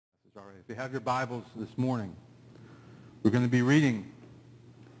All right, if you have your Bibles this morning, we're going to be reading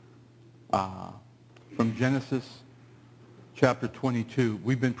from Genesis chapter 22.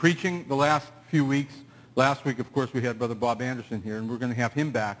 We've been preaching the last few weeks. Last week, of course, we had Brother Bob Anderson here, and we're going to have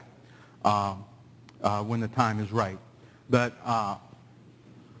him back when the time is right. But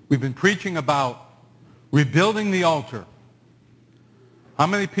we've been preaching about rebuilding the altar. How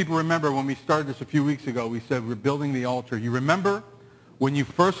many people remember when we started this a few weeks ago, we said rebuilding the altar? You remember when you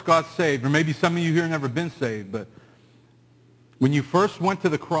first got saved, or maybe some of you here never been saved, but when you first went to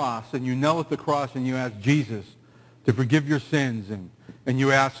the cross and you knelt at the cross and you asked Jesus to forgive your sins and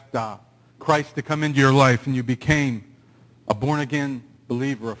you asked Christ to come into your life and you became a born-again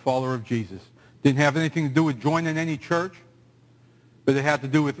believer, a follower of Jesus. Didn't have anything to do with joining any church, but it had to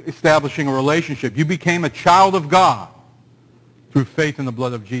do with establishing a relationship. You became a child of God through faith in the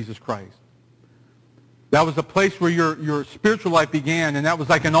blood of Jesus Christ. That was the place where your spiritual life began, and that was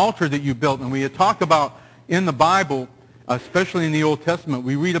like an altar that you built. And we had talked about in the Bible, especially in the Old Testament,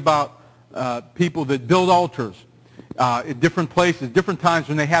 we read about people that build altars at different places, different times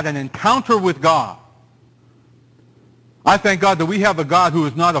when they had an encounter with God. I thank God that we have a God who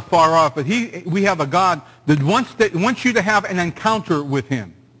is not afar off, but we have a God that wants you to have an encounter with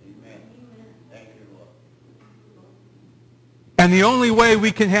him. And the only way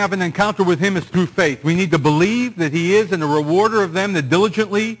we can have an encounter with him is through faith. We need to believe that he is and a rewarder of them that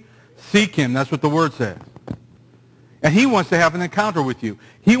diligently seek him. That's what the word says. And he wants to have an encounter with you.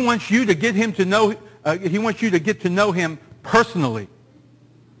 He wants you to get him to know. He wants you to get to know him personally.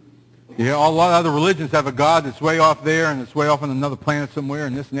 Yeah, a lot of other religions have a God that's way off there and it's way off on another planet somewhere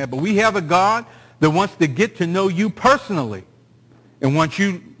and this and that. But we have a God that wants to get to know you personally and wants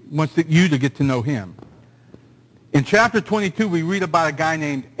you to get to know him. In chapter 22, we read about a guy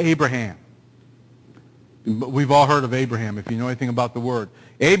named Abraham. We've all heard of Abraham, if you know anything about the word.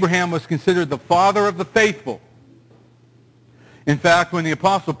 Abraham was considered the father of the faithful. In fact, when the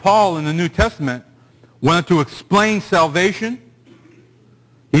Apostle Paul in the New Testament wanted to explain salvation,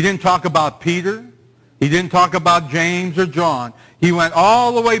 he didn't talk about Peter. He didn't talk about James or John. He went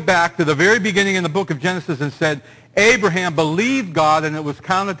all the way back to the very beginning in the book of Genesis and said, Abraham believed God and it was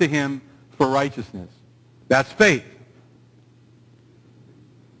counted to him for righteousness. That's faith.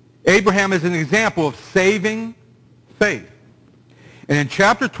 Abraham is an example of saving faith. And in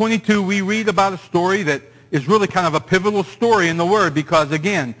chapter 22, we read about a story that is really kind of a pivotal story in the Word because,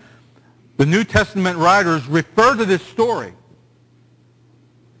 again, the New Testament writers refer to this story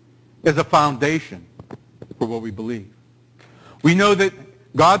as a foundation for what we believe. We know that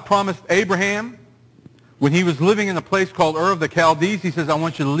God promised Abraham when he was living in a place called Ur of the Chaldees, he says, I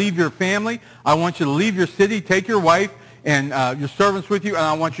want you to leave your family. I want you to leave your city, take your wife and your servants with you, and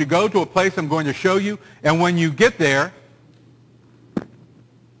I want you to go to a place I'm going to show you. And when you get there,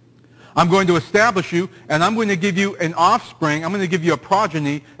 I'm going to establish you, and I'm going to give you an offspring. I'm going to give you a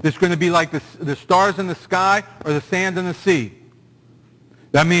progeny that's going to be like the stars in the sky or the sand in the sea.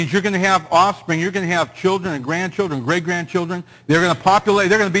 That means you're going to have offspring. You're going to have children and grandchildren, great-grandchildren. They're going to populate.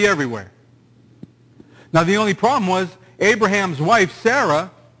 They're going to be everywhere. Now, the only problem was Abraham's wife,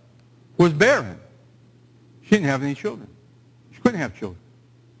 Sarah, was barren. She didn't have any children. She couldn't have children.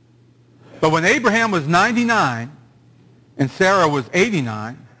 But when Abraham was 99 and Sarah was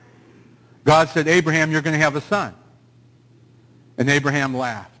 89, God said, Abraham, you're going to have a son. And Abraham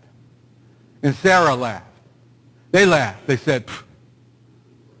laughed. And Sarah laughed. They laughed. They said,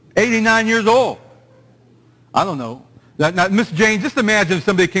 89 years old. I don't know. Now, Miss Jane, just imagine if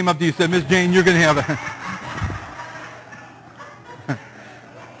somebody came up to you and said, Miss Jane, you're going to have a...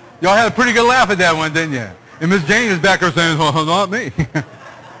 Y'all had a pretty good laugh at that one, didn't you? And Miss Jane is back there saying, well, not me.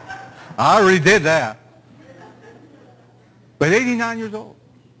 I already did that. But 89 years old.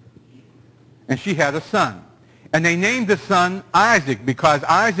 And she had a son. And they named the son Isaac because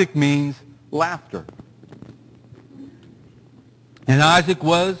Isaac means laughter. And Isaac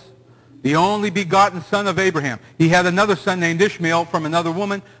was the only begotten son of Abraham. He had another son named Ishmael from another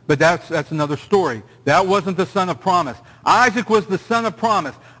woman, but that's another story. That wasn't the son of promise. Isaac was the son of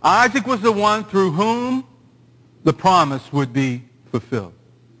promise. Isaac was the one through whom the promise would be fulfilled.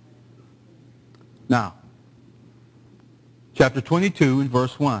 Now, chapter 22 and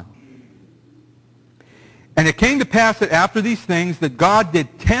verse 1. And it came to pass that after these things that God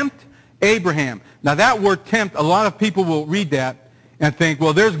did tempt Abraham. Now that word tempt, a lot of people will read that and think,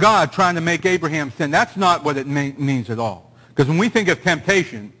 well, there's God trying to make Abraham sin. That's not what it means at all. Because when we think of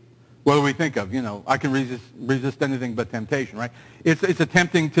temptation, what do we think of? You know, I can resist anything but temptation, right? It's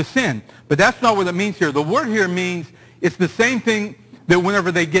attempting to sin. But that's not what it means here. The word here means it's the same thing that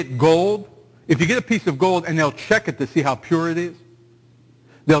whenever they get gold, if you get a piece of gold and they'll check it to see how pure it is,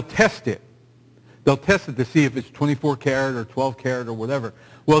 they'll test it. They'll test it to see if it's 24 karat or 12 karat or whatever.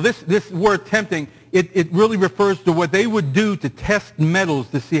 Well, this word tempting, it really refers to what they would do to test metals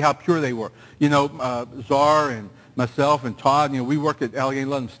to see how pure they were. You know, Czar and myself and Todd, you know, we worked at Allegheny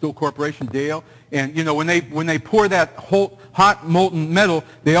London Steel Corporation, Dale, and you know, when they pour that whole hot molten metal,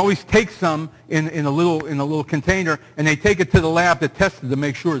 they always take some in a little container, and they take it to the lab to test it to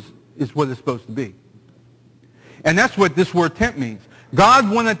make sure it's what it's supposed to be. And that's what this word tempt means.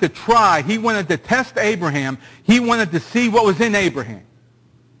 God wanted to try. He wanted to test Abraham. He wanted to see what was in Abraham.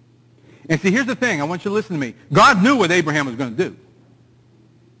 And see, here's the thing. I want you to listen to me. God knew what Abraham was going to do.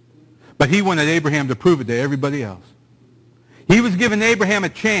 But he wanted Abraham to prove it to everybody else. He was giving Abraham a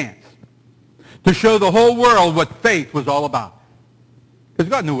chance to show the whole world what faith was all about. Because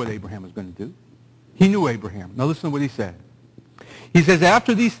God knew what Abraham was going to do. He knew Abraham. Now listen to what he said. He says,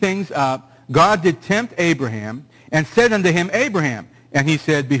 after these things, God did tempt Abraham and said unto him, Abraham. And he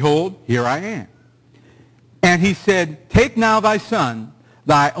said, behold, here I am. And he said, take now thy son,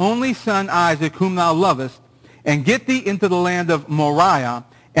 thy only son Isaac, whom thou lovest, and get thee into the land of Moriah,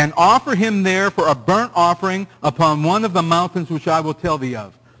 and offer him there for a burnt offering upon one of the mountains which I will tell thee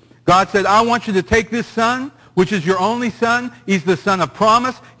of. God said, I want you to take this son, which is your only son. He's the son of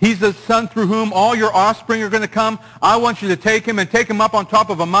promise. He's the son through whom all your offspring are going to come. I want you to take him and take him up on top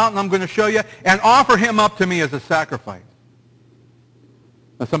of a mountain I'm going to show you and offer him up to me as a sacrifice.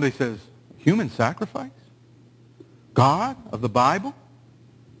 Now somebody says, human sacrifice? God of the Bible?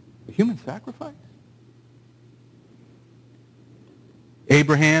 A human sacrifice?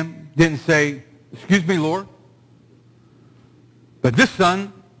 Abraham didn't say, excuse me, Lord, but this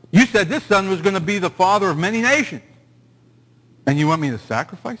son, you said this son was going to be the father of many nations. And you want me to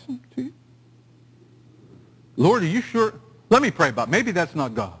sacrifice him to you? Lord, are you sure? Let me pray about it. Maybe that's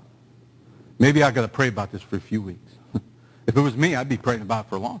not God. Maybe I've got to pray about this for a few weeks. If it was me, I'd be praying about it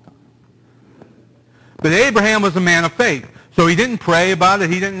for a long time. But Abraham was a man of faith. So he didn't pray about it.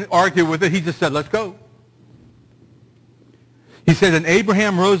 He didn't argue with it. He just said, let's go. He said, and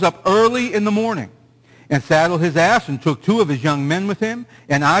Abraham rose up early in the morning and saddled his ass and took 2 of his young men with him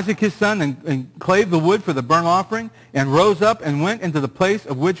and Isaac his son and clave the wood for the burnt offering and rose up and went into the place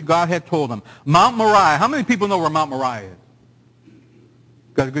of which God had told him. Mount Moriah. How many people know where Mount Moriah is?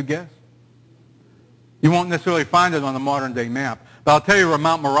 Got a good guess? You won't necessarily find it on a modern day map. But I'll tell you where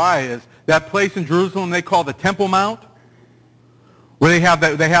Mount Moriah is. That place in Jerusalem they call the Temple Mount, where they have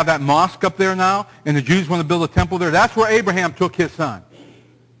that mosque up there now, and the Jews want to build a temple there. That's where Abraham took his son.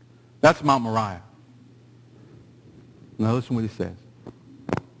 That's Mount Moriah. Now listen what he says.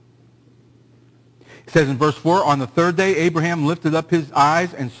 He says in verse 4, on the 3rd day Abraham lifted up his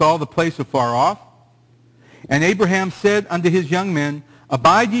eyes and saw the place afar off. And Abraham said unto his young men,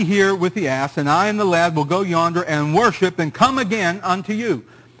 abide ye here with the ass, and I and the lad will go yonder and worship and come again unto you.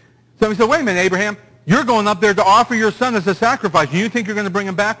 So he said, wait a minute, Abraham, you're going up there to offer your son as a sacrifice. Do you think you're going to bring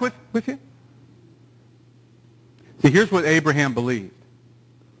him back with you? See, here's what Abraham believed.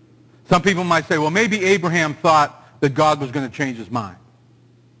 Some people might say, well, maybe Abraham thought that God was going to change his mind.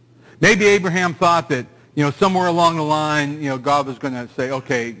 Maybe Abraham thought that, you know, somewhere along the line, you know, God was going to say,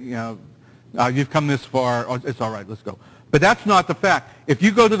 okay, you know, you've come this far. Oh, it's all right, let's go. But that's not the fact. If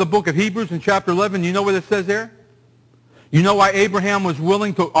you go to the book of Hebrews in chapter 11, you know what it says there? You know why Abraham was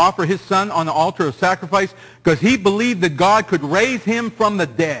willing to offer his son on the altar of sacrifice? Because he believed that God could raise him from the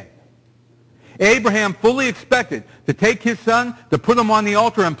dead. Abraham fully expected to take his son, to put him on the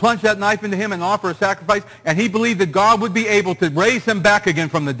altar and plunge that knife into him and offer a sacrifice, and he believed that God would be able to raise him back again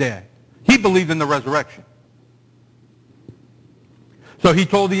from the dead. He believed in the resurrection. So he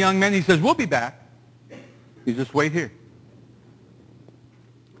told the young men, he says, we'll be back. You just wait here.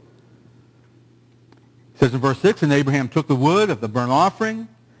 It says in verse 6, and Abraham took the wood of the burnt offering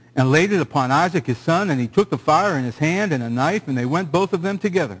and laid it upon Isaac his son, and he took the fire in his hand and a knife, and they went both of them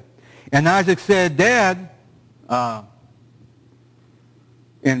together. And Isaac said, Dad, and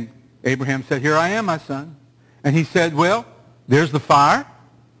Abraham said, here I am, my son. And he said, well, there's the fire,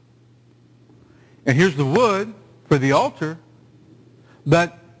 and here's the wood for the altar,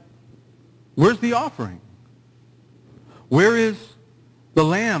 but where's the offering? Where is the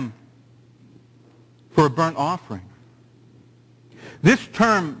lamb for a burnt offering? This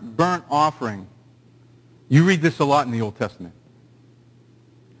term, burnt offering, you read this a lot in the Old Testament.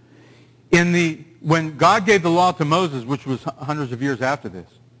 When God gave the law to Moses, which was hundreds of years after this,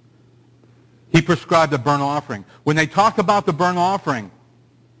 he prescribed a burnt offering. When they talk about the burnt offering,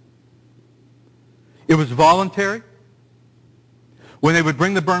 it was voluntary. When they would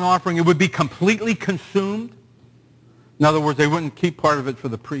bring the burnt offering, it would be completely consumed. In other words, they wouldn't keep part of it for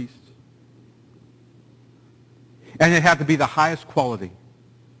the priests. And it had to be the highest quality.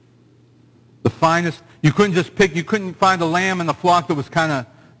 The finest. You couldn't just pick, you couldn't find a lamb in the flock that was kind of,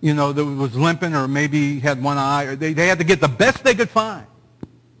 that was limping or maybe had one eye. Or they had to get the best they could find,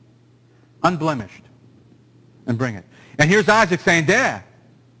 unblemished, and bring it. And here's Isaac saying, Dad,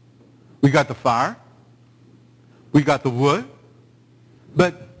 we got the fire, we got the wood,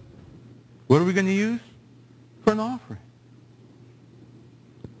 but what are we going to use for an offering?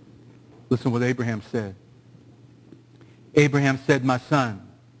 Listen what Abraham said. Abraham said, my son,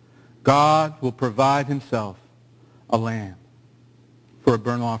 God will provide himself a lamb for a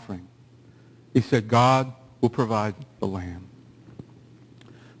burnt offering. He said, God will provide the lamb.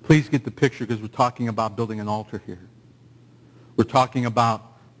 Please get the picture because we're talking about building an altar here. We're talking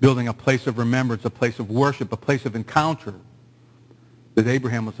about building a place of remembrance, a place of worship, a place of encounter that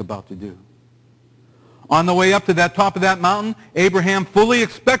Abraham was about to do. On the way up to that top of that mountain, Abraham fully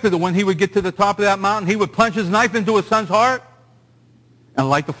expected that when he would get to the top of that mountain, he would plunge his knife into his son's heart and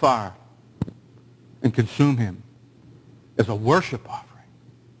light the fire and consume him as a worship offering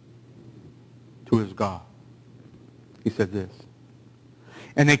to his God. He said this.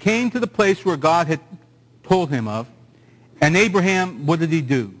 And they came to the place where God had told him of, and Abraham, what did he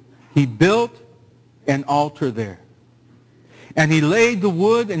do? He built an altar there. And he laid the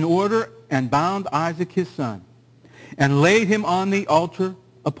wood in order and bound Isaac his son, and laid him on the altar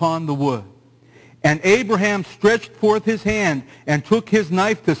upon the wood. And Abraham stretched forth his hand and took his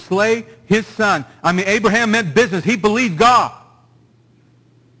knife to slay his son. I mean, Abraham meant business. He believed God.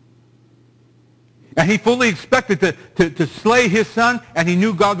 And he fully expected to slay his son, and he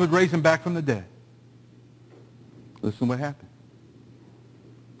knew God would raise him back from the dead. Listen what happened.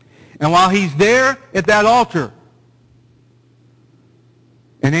 And while he's there at that altar,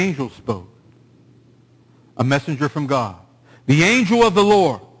 an angel spoke. A messenger from God. The angel of the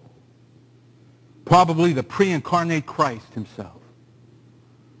Lord. Probably the pre-incarnate Christ himself.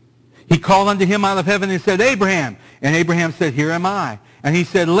 He called unto him out of heaven and said, Abraham. And Abraham said, Here am I. And he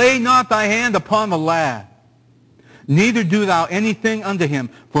said, Lay not thy hand upon the lad, neither do thou anything unto him.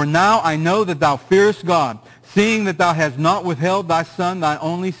 For now I know that thou fearest God, seeing that thou hast not withheld thy son, thy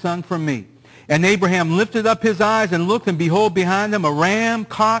only son, from me. And Abraham lifted up his eyes and looked, and behold, behind him a ram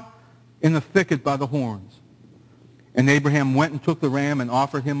caught in the thicket by the horns. And Abraham went and took the ram and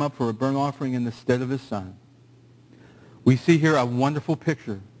offered him up for a burnt offering in the stead of his son. We see here a wonderful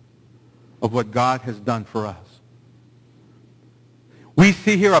picture of what God has done for us. We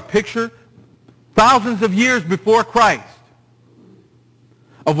see here a picture thousands of years before Christ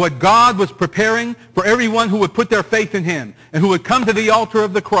of what God was preparing for everyone who would put their faith in him and who would come to the altar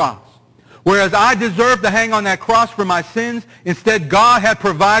of the cross. Whereas I deserved to hang on that cross for my sins, instead God had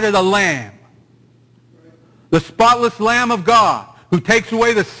provided a lamb. The spotless Lamb of God who takes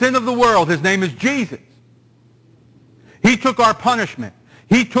away the sin of the world. His name is Jesus. He took our punishment.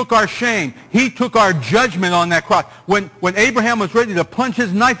 He took our shame. He took our judgment on that cross. When Abraham was ready to plunge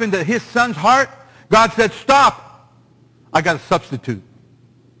his knife into his son's heart, God said, Stop. I got a substitute.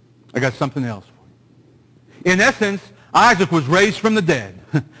 I got something else for you. In essence, Isaac was raised from the dead.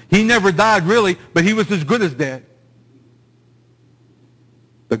 He never died really, but he was as good as dead.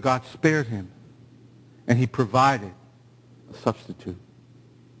 But God spared him, and he provided a substitute.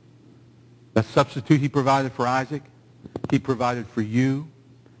 That substitute he provided for Isaac, he provided for you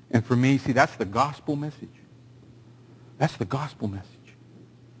and for me. See, that's the gospel message. That's the gospel message.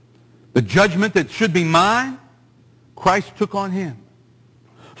 The judgment that should be mine, Christ took on him,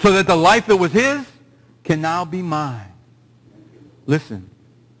 so that the life that was his can now be mine. Listen.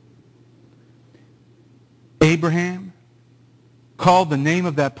 Abraham called the name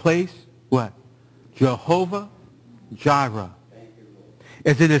of that place, what? Jehovah Jireh.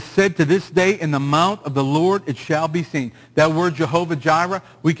 As it is said to this day, in the mount of the Lord it shall be seen. That word Jehovah Jireh,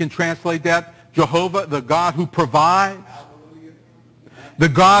 we can translate that Jehovah, the God who provides, the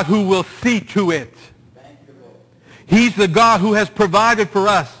God who will see to it. He's the God who has provided for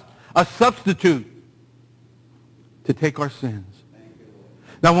us a substitute to take our sins.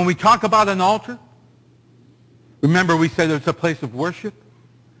 Now, when we talk about an altar, remember we said it's a place of worship.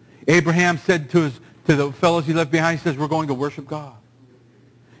 Abraham said to the fellows he left behind, he says, we're going to worship God.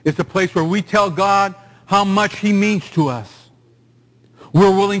 It's a place where we tell God how much he means to us.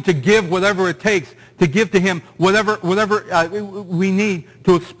 We're willing to give whatever it takes to give to him whatever we need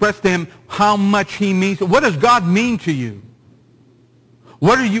to express to him how much he means. What does God mean to you?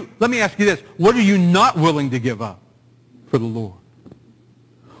 Let me ask you this. What are you not willing to give up for the Lord?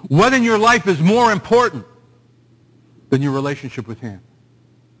 What in your life is more important than your relationship with him?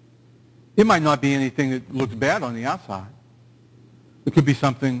 It might not be anything that looks bad on the outside. It could be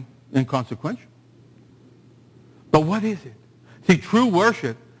something inconsequential. But what is it? See, true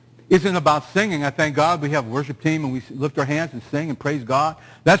worship isn't about singing. I thank God we have a worship team and we lift our hands and sing and praise God.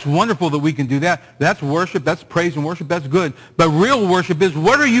 That's wonderful that we can do that. That's worship. That's praise and worship. That's good. But real worship is,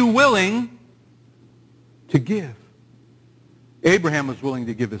 what are you willing to give? Abraham was willing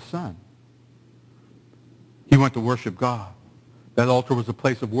to give his son. He went to worship God. That altar was a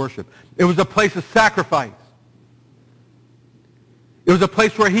place of worship. It was a place of sacrifice. It was a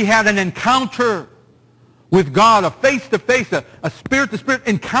place where he had an encounter with God, a face-to-face, a spirit-to-spirit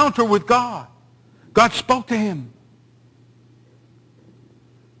encounter with God. God spoke to him.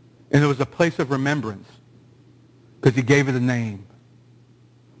 And it was a place of remembrance because he gave it a name.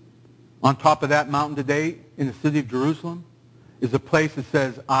 On top of that mountain today in the city of Jerusalem is a place that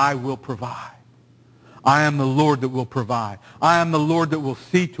says, I will provide. I am the Lord that will provide. I am the Lord that will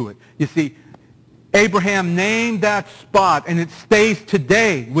see to it. You see, Abraham named that spot, and it stays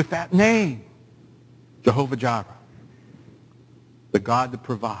today with that name. Jehovah Jireh. The God that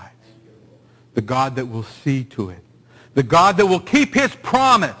provides. The God that will see to it. The God that will keep his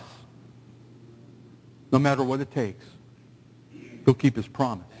promise. No matter what it takes. He'll keep his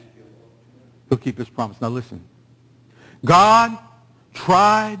promise. He'll keep his promise. Now listen. God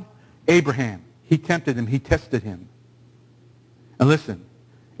tried Abraham. He tempted him. He tested him. And listen,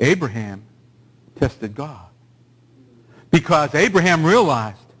 Abraham tested God. Because Abraham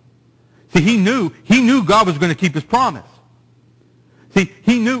realized, see, he knew God was going to keep his promise. See,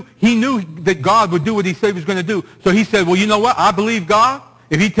 he knew that God would do what he said he was going to do. So he said, well, you know what? I believe God.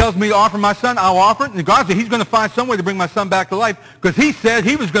 If he tells me to offer my son, I'll offer it. And God said he's going to find some way to bring my son back to life because he said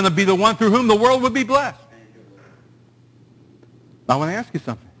he was going to be the one through whom the world would be blessed. I want to ask you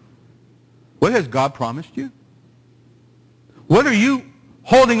something. What has God promised you? What are you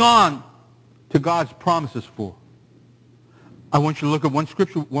holding on to God's promises for? I want you to look at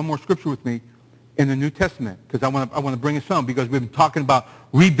one more scripture with me in the New Testament, because I want to bring us home, because we've been talking about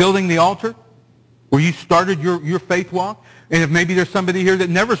rebuilding the altar, where you started your faith walk. And if maybe there's somebody here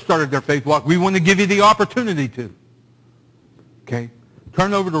that never started their faith walk, we want to give you the opportunity to. Okay?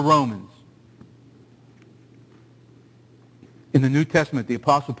 Turn over to Romans. In the New Testament, the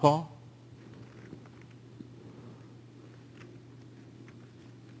Apostle Paul.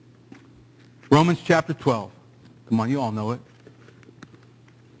 Romans chapter 12. Come on, you all know it.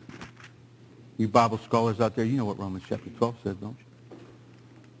 You Bible scholars out there, you know what Romans chapter 12 says, don't you?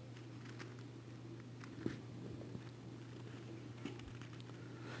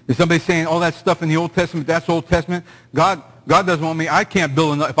 Is somebody saying all that stuff in the Old Testament, that's Old Testament? God doesn't want me. I can't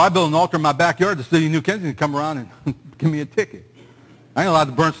build if I build an altar in my backyard, the city of New Kensington come around and give me a ticket. I ain't allowed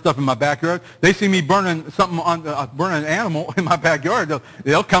to burn stuff in my backyard. They see me burning something burning an animal in my backyard,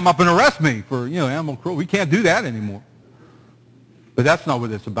 they'll come up and arrest me for animal cruelty. We can't do that anymore. But that's not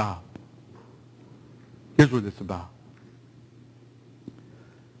what it's about. Here's what it's about.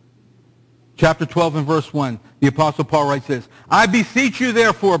 Chapter 12 and verse 1, the Apostle Paul writes this, I beseech you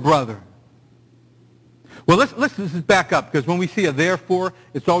therefore, brethren. Well, let's just back up, because when we see a therefore,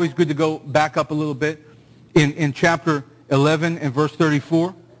 it's always good to go back up a little bit. In chapter 11 and verse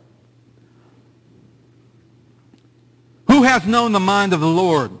 34. Who has known the mind of the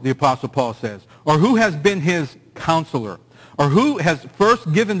Lord, the Apostle Paul says, or who has been his counselor, or who has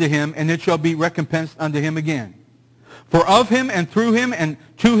first given to him, and it shall be recompensed unto him again. For of him and through him and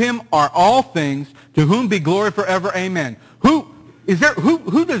to him are all things, to whom be glory forever. Amen. Who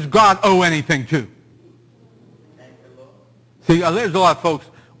does God owe anything to? See, there's a lot of folks,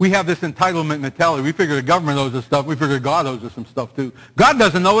 we have this entitlement mentality. We figure the government owes us stuff. We figure God owes us some stuff too. God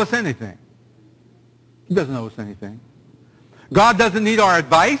doesn't owe us anything. He doesn't owe us anything. God doesn't need our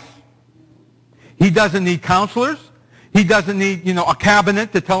advice. He doesn't need counselors. He doesn't need, a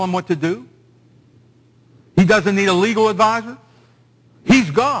cabinet to tell him what to do. He doesn't need a legal advisor. He's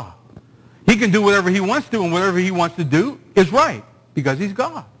God. He can do whatever he wants to, and whatever he wants to do is right because he's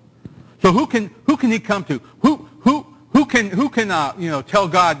God. So who can he come to? Who can tell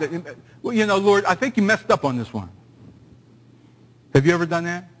God that, Lord, I think you messed up on this one. Have you ever done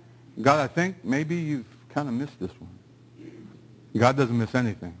that? God, I think maybe you've kind of missed this one. God doesn't miss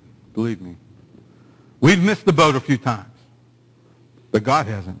anything, believe me. We've missed the boat a few times, but God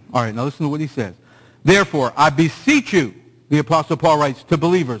hasn't. All right, now listen to what he says. Therefore, I beseech you, the Apostle Paul writes, to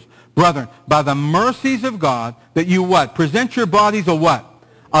believers, brethren, by the mercies of God, that you what? Present your bodies a what?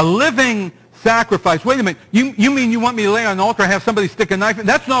 A living sacrifice. Wait a minute. You mean you want me to lay on an altar and have somebody stick a knife in?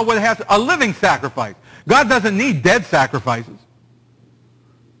 That's not what it has. A living sacrifice. God doesn't need dead sacrifices.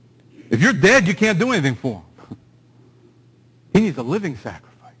 If you're dead, you can't do anything for him. He needs a living sacrifice.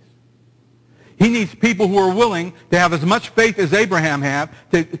 He needs people who are willing to have as much faith as Abraham had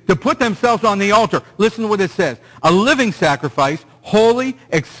to put themselves on the altar. Listen to what it says. A living sacrifice, holy,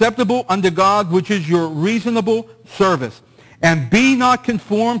 acceptable unto God, which is your reasonable service. And be not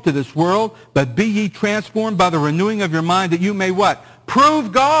conformed to this world, but be ye transformed by the renewing of your mind, that you may what?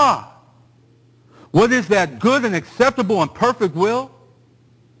 Prove God. What is that good and acceptable and perfect will?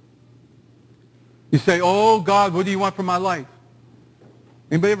 You say, oh, God, what do you want from my life?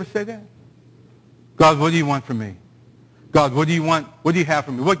 Anybody ever say that? God, what do you want from me? God, what do you want? What do you have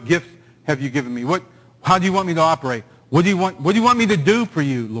for me? What gifts have you given me? How do you want me to operate? What do you want me to do for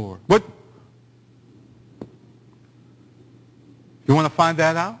you, Lord? You want to find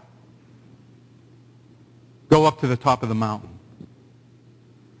that out? Go up to the top of the mountain.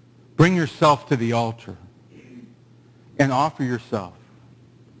 Bring yourself to the altar and offer yourself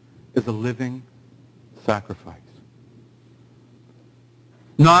as a living sacrifice.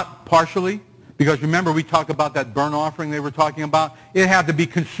 Not partially, because remember we talked about that burnt offering they were talking about. It had to be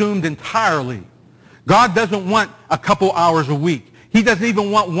consumed entirely. God doesn't want a couple hours a week. He doesn't even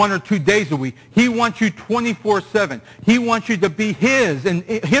want 1 or 2 days a week. He wants you 24/7. He wants you to be his and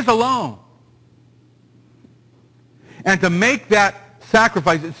his alone. And to make that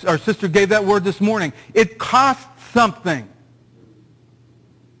sacrifice, our sister gave that word this morning, it costs something.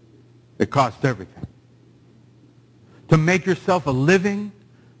 It costs everything. To make yourself a living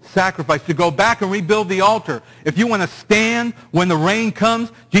sacrifice, to go back and rebuild the altar. If you want to stand when the rain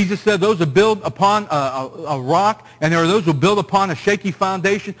comes, Jesus said those who build upon a rock, and there are those who build upon a shaky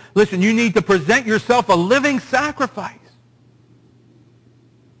foundation. Listen, you need to present yourself a living sacrifice.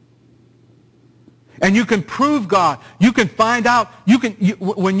 And you can prove God. You can find out.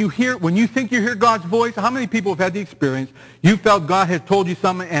 When you think you hear God's voice, how many people have had the experience, you felt God has told you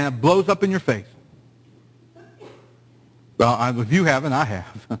something and it blows up in your face? Well, if you haven't, I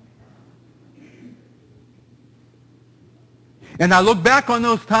have. And I look back on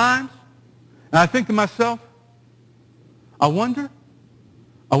those times, and I think to myself, I wonder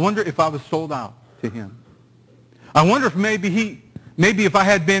if I was sold out to him. I wonder if maybe if I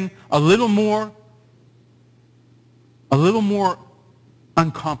had been a little more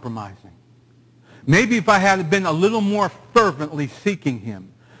uncompromising. Maybe if I had been a little more fervently seeking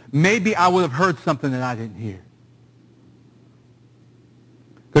him, maybe I would have heard something that I didn't hear.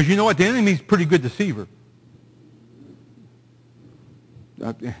 Because you know what? The enemy's a pretty good deceiver.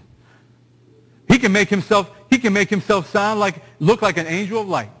 He can make himself look like an angel of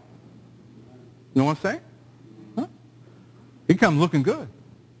light. You know what I'm saying? Huh? He comes looking good.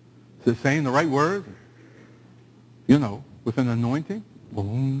 Saying the right words. You know, with an anointing.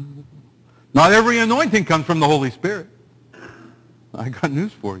 Boom. Not every anointing comes from the Holy Spirit. I got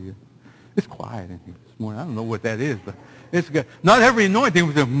news for you. It's quiet in here this morning. I don't know what that is, but it's good. Not every anointing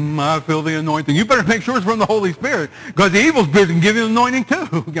was I feel the anointing. You better make sure it's from the Holy Spirit, because the evil spirit can give you an anointing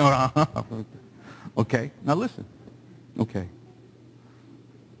too. Okay, now listen. Okay.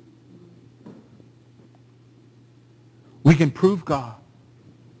 We can prove God.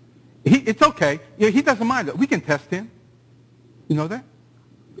 It's okay. Yeah, he doesn't mind it. We can test him. You know that?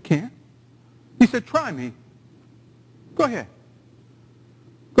 We can. He said, try me. Go ahead.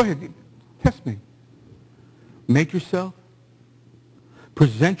 Go ahead. Test me. Make yourself,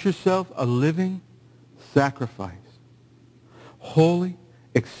 present yourself a living sacrifice, holy,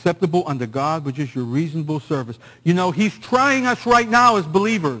 acceptable unto God, which is your reasonable service. You know, he's trying us right now as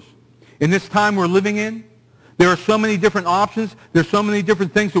believers. In this time we're living in, there are so many different options. There's so many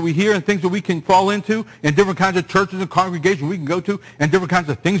different things that we hear and things that we can fall into, and different kinds of churches and congregations we can go to, and different kinds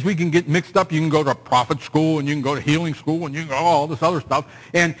of things we can get mixed up. You can go to a prophet school, and you can go to healing school, and you can go all this other stuff.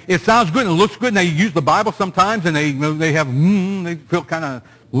 And it sounds good and it looks good, and they use the Bible sometimes, and they feel kind of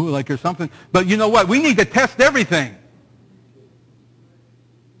like there's something. But you know what? We need to test everything.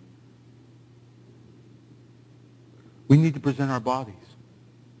 We need to present our bodies.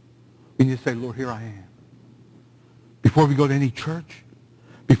 We need to say, Lord, here I am. Before we go to any church,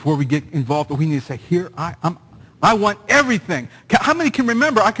 before we get involved, we need to say, here, I want everything. How many can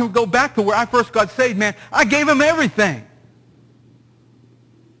remember? I can go back to where I first got saved, man. I gave him everything.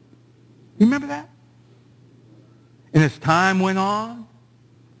 You remember that? And as time went on,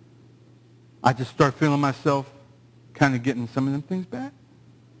 I just started feeling myself kind of getting some of them things back.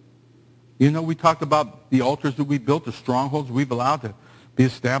 You know, we talked about the altars that we built, the strongholds we've allowed to be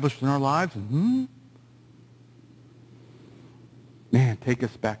established in our lives. And, man, take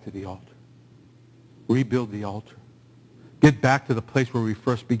us back to the altar. Rebuild the altar. Get back to the place where we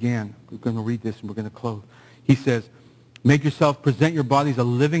first began. We're going to read this and we're going to close. He says, make yourself, present your bodies a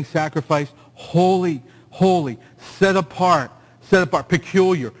living sacrifice, holy, holy, set apart, set apart,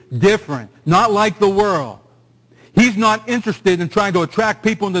 peculiar, different, not like the world. He's not interested in trying to attract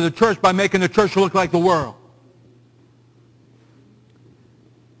people into the church by making the church look like the world.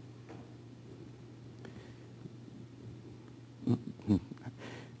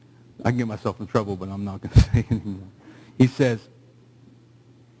 I can get myself in trouble, but I'm not going to say it anymore. He says,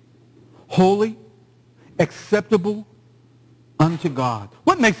 holy, acceptable unto God.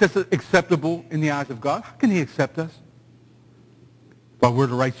 What makes us acceptable in the eyes of God? How can he accept us? If I wear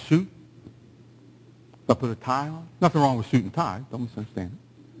the right suit? If I put a tie on? Nothing wrong with suit and tie. Don't misunderstand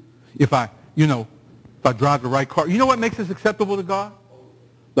it. If I drive the right car. You know what makes us acceptable to God?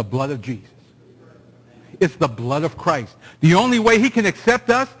 The blood of Jesus. It's the blood of Christ. The only way he can accept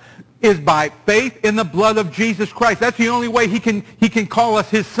us is by faith in the blood of Jesus Christ. That's the only way he can call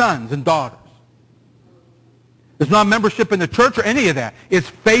us his sons and daughters. It's not membership in the church or any of that. It's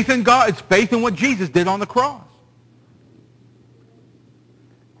faith in God. It's faith in what Jesus did on the cross.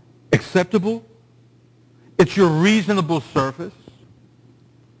 Acceptable. It's your reasonable service.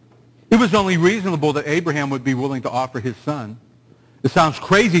 It was only reasonable that Abraham would be willing to offer his son. It sounds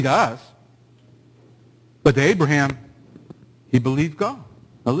crazy to us. But to Abraham, he believed God.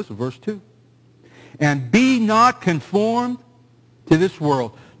 Now listen, verse 2. And be not conformed to this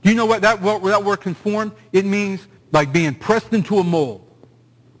world. Do you know what that word conformed? It means like being pressed into a mold.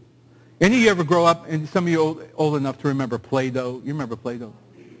 Any of you ever grow up, and some of you old enough to remember Play-Doh? You remember Play-Doh?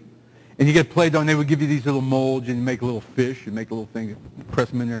 And you get Play-Doh, and they would give you these little molds, and you make a little fish, you make a little thing, you press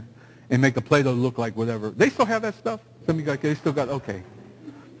them in there, and make the Play-Doh look like whatever. They still have that stuff? Some of you guys, they still got, okay.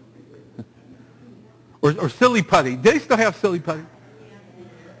 Or silly putty. They still have silly putty.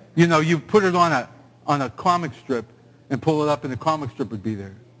 You know, you put it on a comic strip and pull it up, and the comic strip would be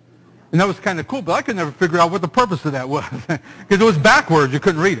there. And that was kind of cool, but I could never figure out what the purpose of that was. Because it was backwards. You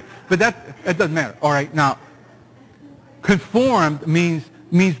couldn't read it. But that doesn't matter. All right, now, conformed means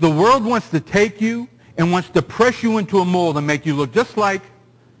the world wants to take you and wants to press you into a mold and make you look just like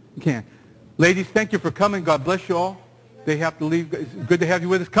you can. Ladies, thank you for coming. God bless you all. They have to leave. It's good to have you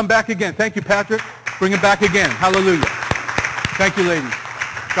with us. Come back again. Thank you, Patrick. Bring it back again. Hallelujah. Thank you, ladies.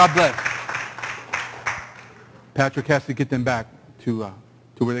 God bless. Patrick has to get them back to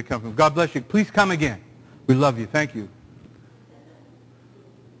where they come from. God bless you. Please come again. We love you. Thank you.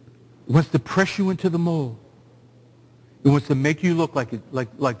 It wants to press you into the mold. It wants to make you look like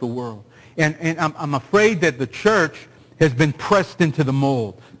the world. And I'm afraid that the church has been pressed into the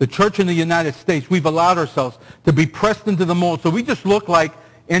mold. The church in the United States, we've allowed ourselves to be pressed into the mold. So we just look like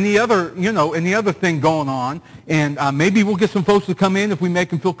any other thing going on. And maybe we'll get some folks to come in if we make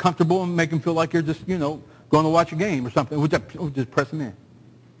them feel comfortable and make them feel like you're just, going to watch a game or something. We'll just press them in.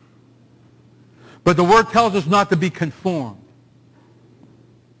 But the Word tells us not to be conformed.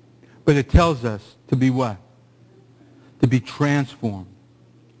 But it tells us to be what? To be transformed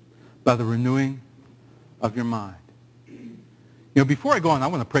by the renewing of your mind. Before I go on, I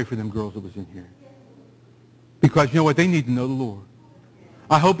want to pray for them girls that was in here. Because you know what? They need to know the Lord.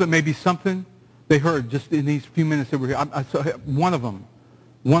 I hope it may be something they heard just in these few minutes that we're here. One of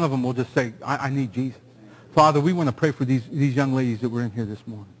them will just say, I need Jesus. Father, we want to pray for these young ladies that were in here this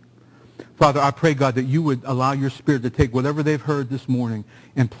morning. Father, I pray, God, that you would allow your Spirit to take whatever they've heard this morning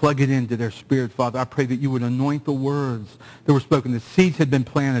and plug it into their spirit, Father. I pray that you would anoint the words that were spoken. The seeds had been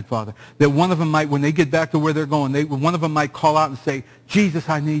planted, Father. That one of them might, when they get back to where they're going, one of them might call out and say, Jesus,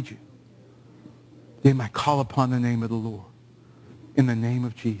 I need you. They might call upon the name of the Lord. In the name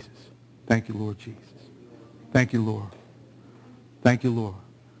of Jesus. Thank you, Lord Jesus. Thank you, Lord. Thank you, Lord.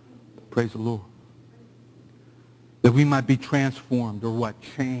 Praise the Lord. That we might be transformed or what?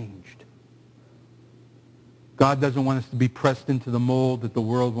 Changed. God doesn't want us to be pressed into the mold that the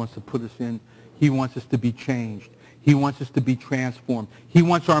world wants to put us in. He wants us to be changed. He wants us to be transformed. He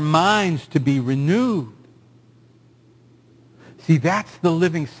wants our minds to be renewed. See, that's the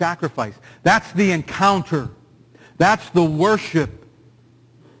living sacrifice. That's the encounter. That's the worship.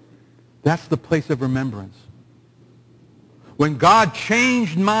 That's the place of remembrance. When God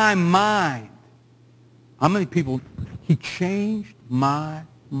changed my mind, how many people, he changed my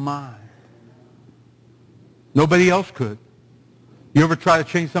mind. Nobody else could. You ever try to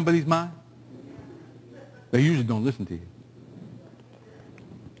change somebody's mind? They usually don't listen to you.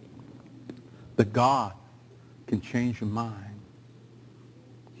 But God can change your mind.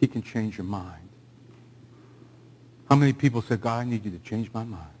 He can change your mind. How many people said, God, I need you to change my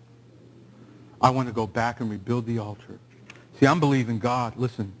mind. I want to go back and rebuild the altar. See, I'm believing God.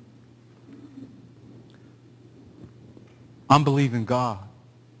 Listen. I'm believing God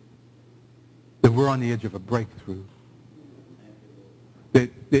that we're on the edge of a breakthrough.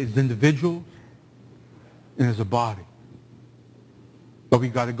 That as individuals and as a body, But we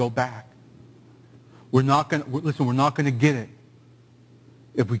got to go back. We're not going to, listen, we're not going to get it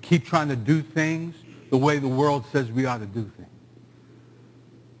if we keep trying to do things the way the world says we ought to do things.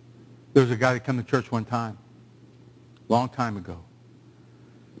 There was a guy that came to church one time, a long time ago.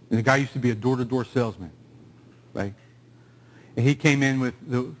 And the guy used to be a door-to-door salesman, right? And he came in with,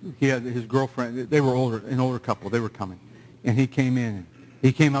 he had his girlfriend, they were older, an older couple, they were coming. And he came in, and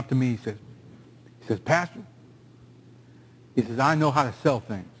he came up to me, he says, Pastor, he says, I know how to sell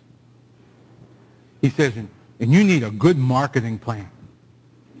things. He says, and you need a good marketing plan.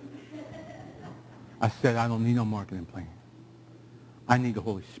 I said, I don't need no marketing plan. I need the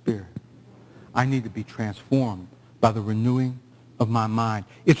Holy Spirit. I need to be transformed by the renewing of my mind.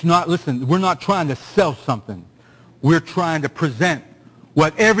 It's not, listen, we're not trying to sell something. We're trying to present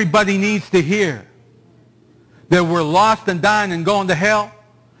what everybody needs to hear. That we're lost and dying and going to hell,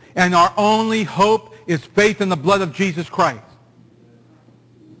 and our only hope is faith in the blood of Jesus Christ.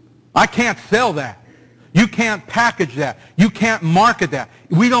 I can't sell that. You can't package that. You can't market that.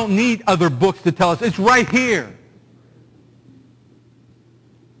 We don't need other books to tell us. It's right here.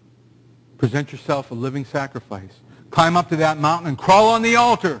 Present yourself a living sacrifice. Climb up to that mountain and crawl on the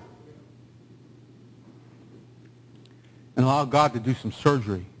altar. And allow God to do some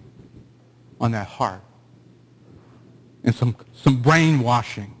surgery on that heart. And some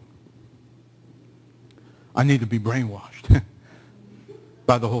brainwashing. I need to be brainwashed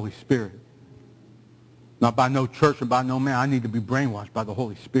by the Holy Spirit. Not by no church or by no man. I need to be brainwashed by the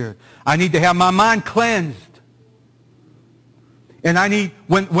Holy Spirit. I need to have my mind cleansed. And I need,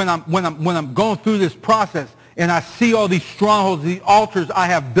 when I'm going through this process and I see all these strongholds, these altars I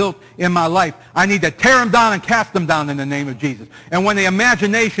have built in my life, I need to tear them down and cast them down in the name of Jesus. And when the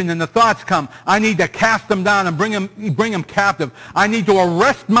imagination and the thoughts come, I need to cast them down and bring them captive. I need to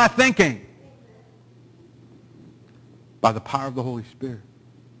arrest my thinking by the power of the Holy Spirit.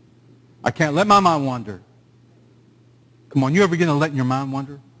 I can't let my mind wander. Come on, you ever get to letting your mind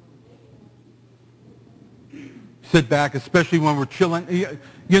wander? Sit back, especially when we're chilling.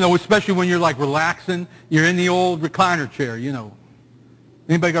 You know, especially when you're like relaxing. You're in the old recliner chair, you know.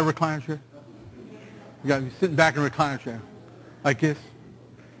 Anybody got a recliner chair? You got to be sitting back in a recliner chair like this.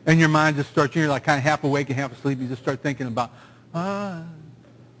 And your mind just starts, you're like kind of half awake and half asleep. You just start thinking about,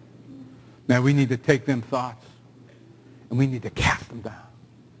 Now we need to take them thoughts and we need to cast them down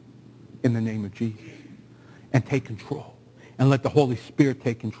in the name of Jesus and take control and let the Holy Spirit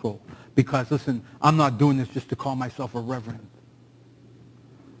take control. Because, listen, I'm not doing this just to call myself a reverend.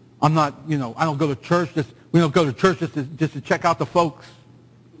 I'm not, you know, I don't go to church we don't go to church just to check out the folks.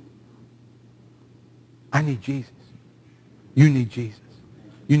 I need Jesus. You need Jesus.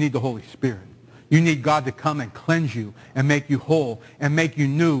 You need the Holy Spirit. You need God to come and cleanse you and make you whole and make you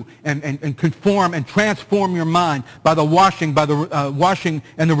new and conform and transform your mind by the washing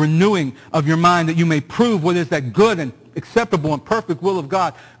and the renewing of your mind, that you may prove what is that good and acceptable and perfect will of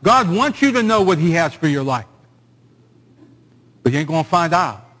God. God wants you to know what he has for your life. But you ain't going to find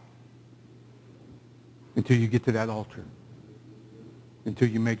out until you get to that altar, until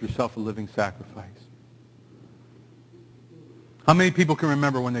you make yourself a living sacrifice. How many people can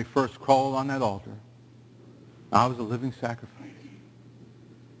remember when they first crawled on that altar? I was a living sacrifice.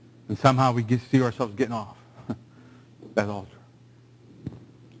 And somehow we see ourselves getting off that altar.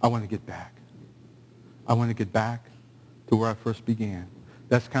 I want to get back. I want to get back to where I first began.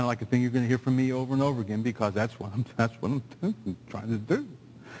 That's kind of like a thing you're going to hear from me over and over again, because that's what I'm trying to do.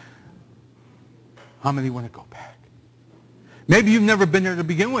 How many want to go back? Maybe you've never been there to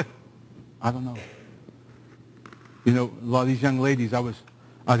begin with. I don't know. You know, a lot of these young ladies, I was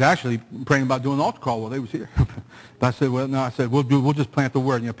actually praying about doing an altar call while they was here. But I said, we'll just plant the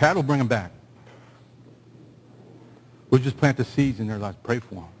word. You know, Pat will bring them back. We'll just plant the seeds in their lives. Pray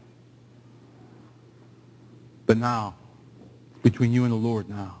for them. But now, between you and the Lord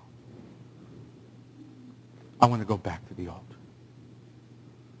now, I want to go back to the altar.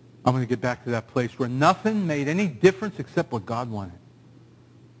 I want to get back to that place where nothing made any difference except what God wanted.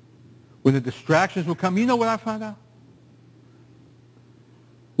 When the distractions will come, you know what I found out?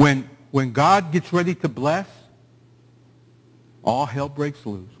 When God gets ready to bless, all hell breaks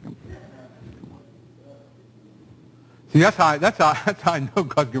loose. Come on. See, that's how I know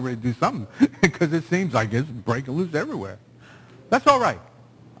God's getting ready to do something, because it seems like it's breaking loose everywhere. That's all right.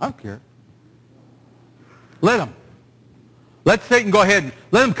 I don't care. Let him. Let Satan go ahead.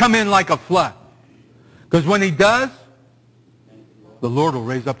 Let him come in like a flood. Because when he does, the Lord will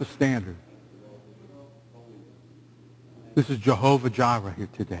raise up a standard. This is Jehovah Jireh here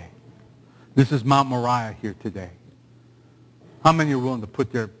today. This is Mount Moriah here today. How many are willing to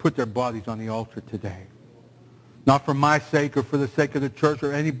put their bodies on the altar today? Not for my sake or for the sake of the church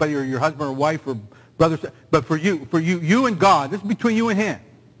or anybody or your husband or wife or brother, but for you and God. This is between you and him.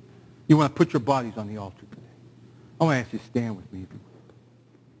 You want to put your bodies on the altar today. I want to ask you to stand with me if you would.